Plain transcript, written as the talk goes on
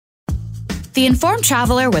The Informed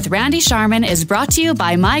Traveler with Randy Sharman is brought to you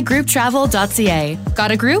by mygrouptravel.ca.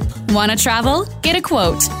 Got a group? Want to travel? Get a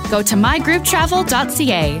quote. Go to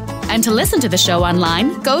mygrouptravel.ca. And to listen to the show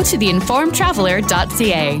online, go to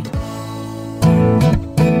theinformedtraveler.ca.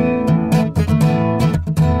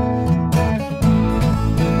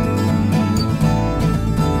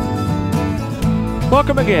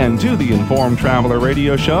 Welcome again to the Informed Traveler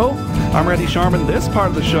Radio Show. I'm Randy Sharman. This part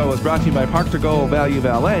of the show is brought to you by Park to Go Value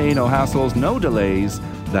Valet. No hassles, no delays.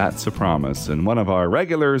 That's a promise. And one of our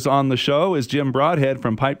regulars on the show is Jim Broadhead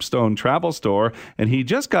from Pipestone Travel Store. And he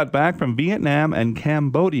just got back from Vietnam and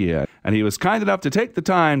Cambodia. And he was kind enough to take the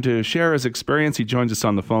time to share his experience. He joins us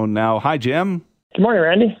on the phone now. Hi, Jim. Good morning,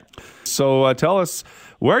 Randy. So tell us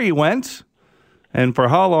where you went and for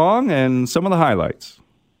how long and some of the highlights.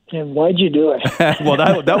 And why'd you do it? Well,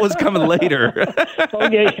 that was coming later.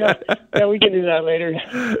 Okay, yeah, we can do that later.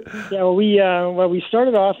 Yeah, we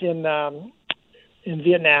started off in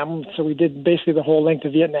Vietnam, so we did basically the whole length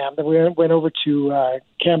of Vietnam. Then we went over to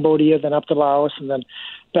Cambodia, then up to Laos, and then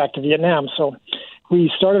back to Vietnam. So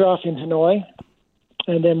we started off in Hanoi,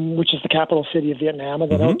 and then which is the capital city of Vietnam,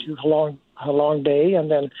 and then out to Halong Bay,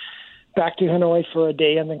 and then back to Hanoi for a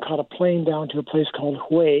day, and then caught a plane down to a place called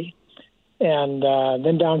Hue. And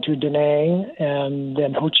then down to Da Nang, and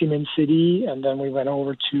then Ho Chi Minh City, and then we went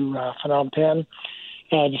over to Phnom Penh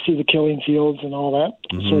to see the killing fields and all that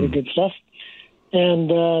sort of good stuff. And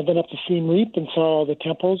then up to Siem Reap and saw all the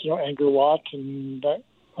temples, Angkor Wat and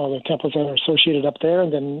all the temples that are associated up there.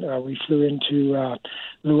 And then we flew into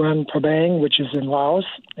Luang Prabang, which is in Laos.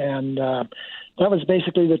 And that was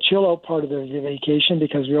basically the chill-out part of the vacation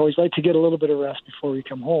because we always like to get a little bit of rest before we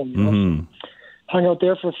come home, you know? Hung out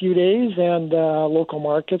there for a few days and local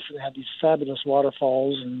markets and had these fabulous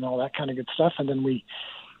waterfalls and all that kind of good stuff. And then we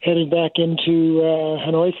headed back into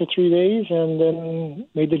Hanoi for 3 days and then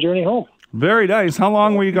made the journey home. Very nice. How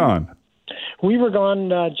long were you gone? We were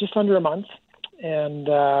gone just under a month. And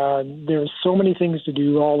there were so many things to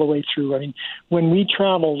do all the way through. I mean, when we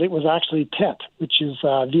traveled, it was actually Tet, which is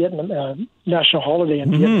Vietnam national holiday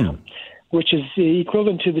in Vietnam, which is the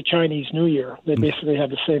equivalent to the Chinese New Year. They basically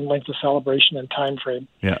have the same length of celebration and time frame.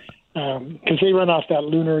 Yeah. Because they run off that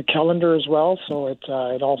lunar calendar as well, so it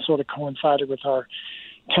all sort of coincided with our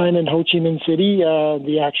time in Ho Chi Minh City,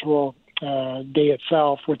 the actual day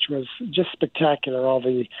itself, which was just spectacular, all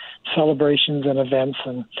the celebrations and events.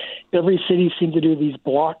 And every city seemed to do these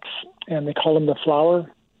blocks, and they call them the flower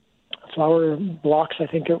blocks, I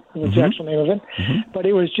think it was the actual name of it. But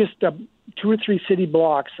it was just 2 or 3 city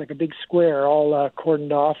blocks, like a big square, all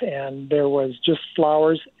cordoned off, and there was just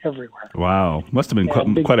flowers everywhere. Wow. Must have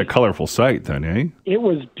been quite a colorful sight then, eh? It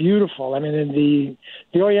was beautiful. I mean,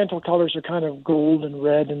 the Oriental colors are kind of gold and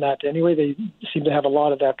red and that. Anyway, they seem to have a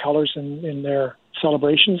lot of that colors in their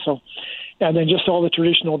celebrations. So, and then just all the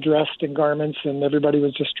traditional dressed and garments, and everybody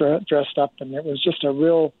was just dressed up, and it was just a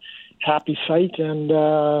real happy sight, and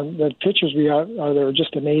the pictures we got they were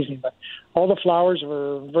just amazing. But all the flowers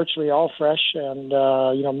were virtually all fresh and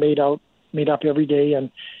made up every day, and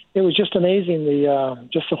it was just amazing.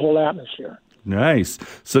 Just the whole atmosphere. Nice.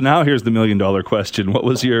 So now here's the $1 million question: what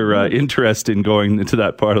was your interest in going into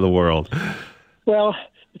that part of the world? Well,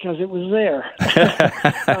 because it was there.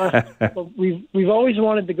 We've always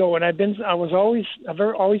wanted to go, and I've always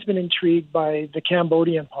been intrigued by the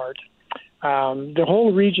Cambodian part. The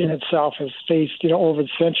whole region itself has faced, over the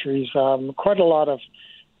centuries, quite a lot of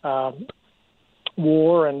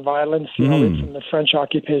war and violence, from the French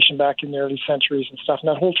occupation back in the early centuries and stuff, and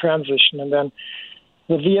that whole transition. And then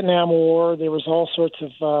the Vietnam War, there was all sorts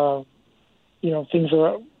of, things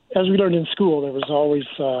that, as we learned in school, there was always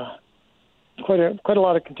quite a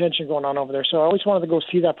lot of contention going on over there. So I always wanted to go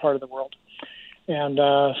see that part of the world. And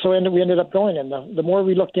so we ended up going. And the more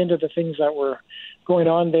we looked into the things that were going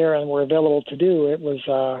on there and were available to do, it was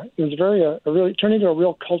really turned into a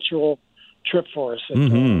real cultural trip for us.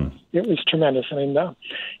 It was tremendous. I mean,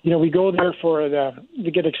 we go there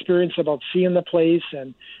to get experience about seeing the place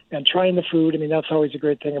and trying the food. I mean, that's always a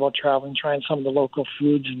great thing about traveling, trying some of the local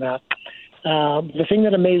foods and that. The thing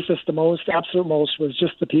that amazed us the most, absolute most, was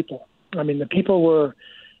just the people. I mean, the people were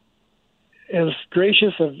as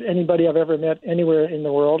gracious as anybody I've ever met anywhere in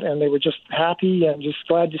the world, and they were just happy and just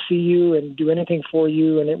glad to see you and do anything for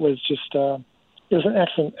you, and it was just it was an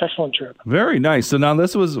excellent trip. Very nice. So now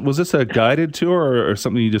was this a guided tour or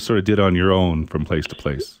something you just sort of did on your own from place to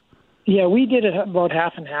place? Yeah, we did it about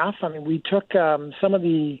half and half. I mean, we took some of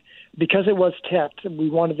because it was Tet, we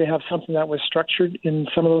wanted to have something that was structured in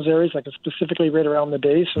some of those areas, like specifically right around the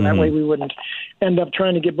bay, so that way we wouldn't end up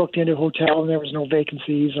trying to get booked into a hotel and there was no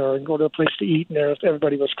vacancies, or go to a place to eat and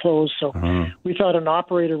everybody was closed. So we thought an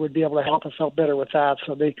operator would be able to help us out better with that.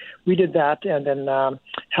 So we did that, and then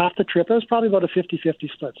half the trip, it was probably about a 50-50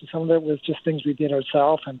 split. So some of it was just things we did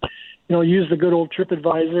ourselves, and use the good old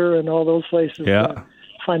TripAdvisor and all those places. Yeah.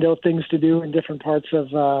 Find out things to do in different parts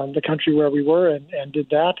of the country where we were, and did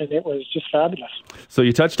that, and it was just fabulous. So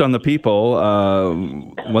you touched on the people.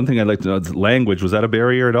 One thing I'd like to know is language. Was that a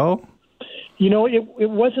barrier at all? It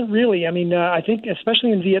wasn't really. I mean, I think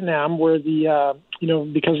especially in Vietnam, where the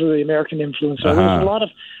because of the American influence, there was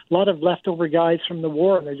a lot of leftover guys from the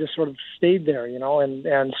war, and they just sort of stayed there,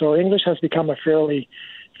 and so English has become a fairly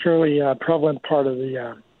prevalent part of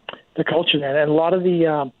the culture then. And a lot of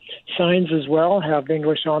the signs as well have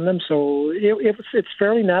English on them, so it's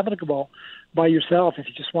fairly navigable by yourself if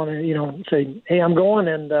you just want to, say, hey, I'm going,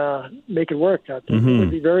 and make it work. That would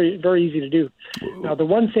be very, very easy to do. Now, the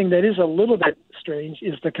one thing that is a little bit strange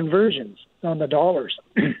is the conversions on the dollars.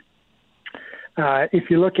 If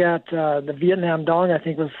you look at the Vietnam dong, I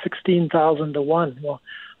think it was 16,000 to 1. Well,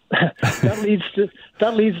 that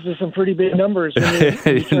leads to some pretty big numbers.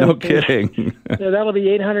 No kidding. That'll be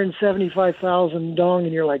 875,000 dong,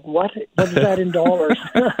 and you're like, what? What's that in dollars?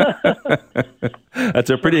 That's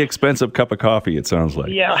a pretty expensive cup of coffee, it sounds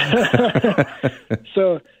like. Yeah.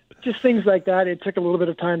 So just things like that. It took a little bit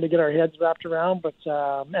of time to get our heads wrapped around, but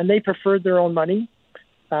and they preferred their own money.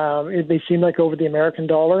 They seemed like over the American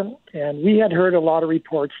dollar, and we had heard a lot of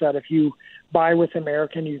reports that if you buy with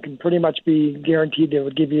American, you can pretty much be guaranteed they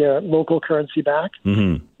would give you a local currency back.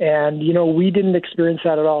 And, we didn't experience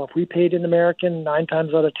that at all. If we paid in American, 9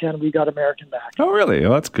 times out of 10, we got American back. Oh, really?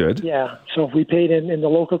 Oh, that's good. Yeah. So if we paid in the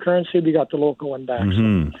local currency, we got the local one back.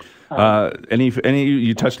 Any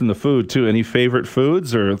you touched on the food, too. Any favorite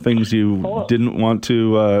foods or things you didn't want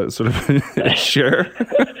to sort of share?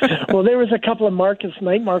 Well, there was a couple of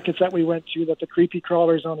night markets that we went to that the creepy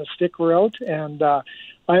crawlers on a stick were out, and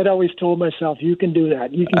I had always told myself, you can do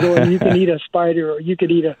that. You can go and you can eat a spider, or you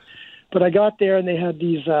could eat But I got there, and they had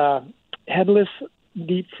these headless,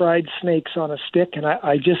 deep-fried snakes on a stick, and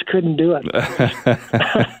I just couldn't do it.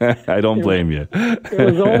 I don't blame you.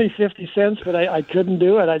 It was only 50 cents, but I couldn't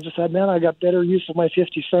do it. I just said, man, I got better use of my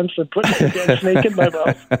 50 cents than putting a dead snake in my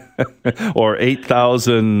mouth. Or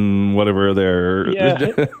 8,000, whatever they're...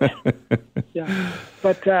 Yeah. Yeah.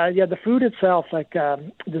 But, the food itself, like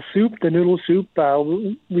the soup, the noodle soup,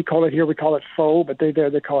 we call it pho, but they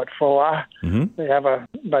call it pho. They have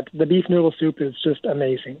but the beef noodle soup is just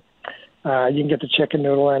amazing. You can get the chicken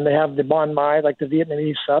noodle, and they have the banh mi, like the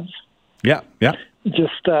Vietnamese subs. Yeah.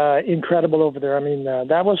 Just incredible over there. I mean,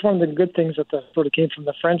 that was one of the good things that sort of came from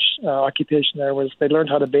the French occupation there, was they learned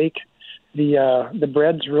how to bake the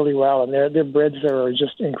breads really well, and their breads there are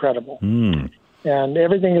just incredible. And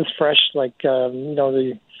everything is fresh, like, all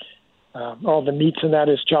the meats and that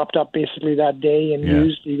is chopped up basically that day and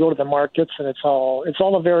used. You go to the markets, and there's not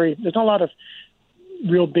a lot of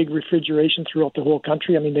real big refrigeration throughout the whole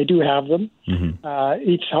country. I mean, they do have them.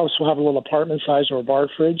 Each house will have a little apartment size or a bar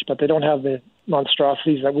fridge, but they don't have the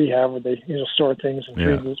monstrosities that we have, where they store things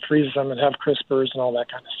and freeze them and have crispers and all that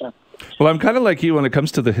kind of stuff. Well, I'm kind of like you when it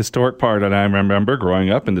comes to the historic part, and I remember growing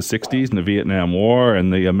up in the 60s and the Vietnam War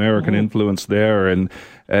and the American influence there. And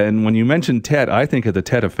when you mentioned Tet, I think of the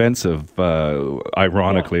Tet Offensive,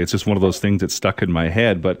 ironically. It's just one of those things that stuck in my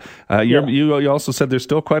head. But you also said there's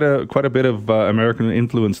still quite a bit of American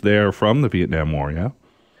influence there from the Vietnam War, yeah?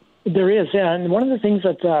 There is, yeah. And one of the things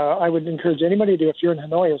that I would encourage anybody to do if you're in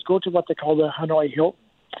Hanoi is go to what they call the Hanoi Hilton,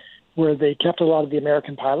 where they kept a lot of the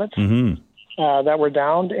American pilots. That were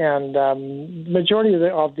downed, and majority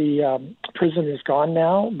of the prison is gone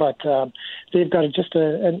now, but they've got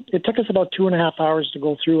and it took us about 2.5 hours to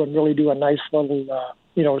go through and really do a nice little,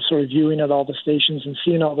 sort of viewing at all the stations and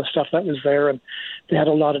seeing all the stuff that was there, and they had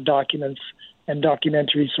a lot of documents and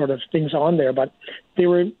documentary sort of things on there, but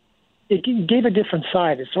it gave a different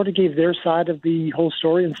side. It sort of gave their side of the whole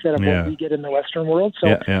story instead of what we get in the Western world, so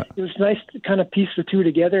it was nice to kind of piece the two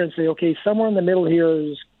together and say, okay, somewhere in the middle here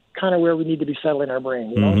is kind of where we need to be settling our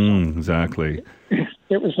brain. So exactly.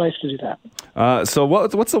 It was nice to do that. So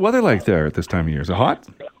what's the weather like there at this time of year? Is it hot?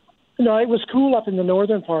 No, it was cool up in the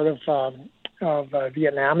northern part of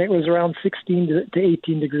Vietnam. It was around 16 to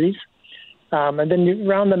 18 degrees. And then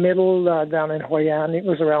around the middle, down in Hoi An, it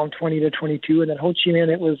was around 20 to 22. And then Ho Chi Minh,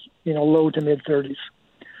 it was low to mid 30s.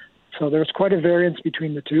 So there's quite a variance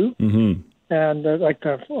between the two. and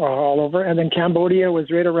all over. And then Cambodia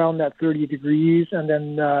was right around that 30 degrees, and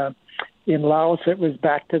then in Laos it was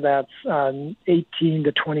back to that 18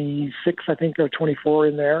 to 26, I think, or 24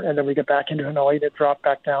 in there. And then we got back into Hanoi, and it dropped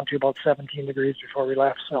back down to about 17 degrees before we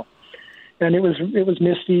left. So, and it was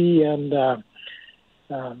misty and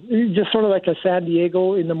just sort of like a San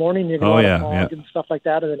Diego in the morning. You go fog and stuff like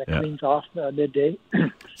that, and then it cleans off midday.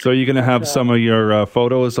 So are you going to have some of your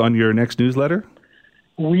photos on your next newsletter?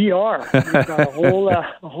 We are. We've got a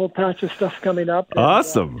whole patch of stuff coming up. And,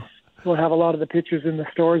 awesome. We'll have a lot of the pictures in the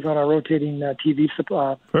stores on our rotating TV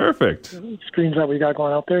perfect screens that we got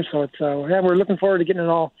going out there. So it's we're looking forward to getting it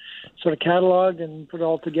all sort of cataloged and put it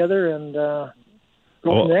all together and go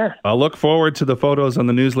from there. I'll look forward to the photos on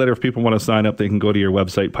the newsletter. If people want to sign up, they can go to your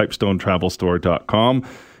website, pipestonetravelstore.com,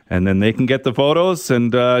 and then they can get the photos.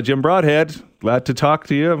 And Jim Broadhead, glad to talk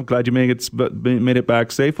to you. I'm glad you made it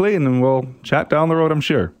back safely, and then we'll chat down the road, I'm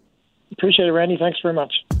sure. Appreciate it, Randy. Thanks very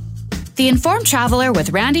much. The Informed Traveler with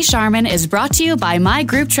Randy Sharman is brought to you by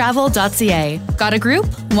mygrouptravel.ca. Got a group?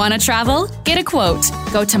 Want to travel? Get a quote.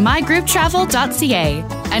 Go to mygrouptravel.ca.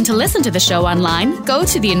 And to listen to the show online, go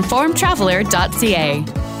to theinformedtraveler.ca.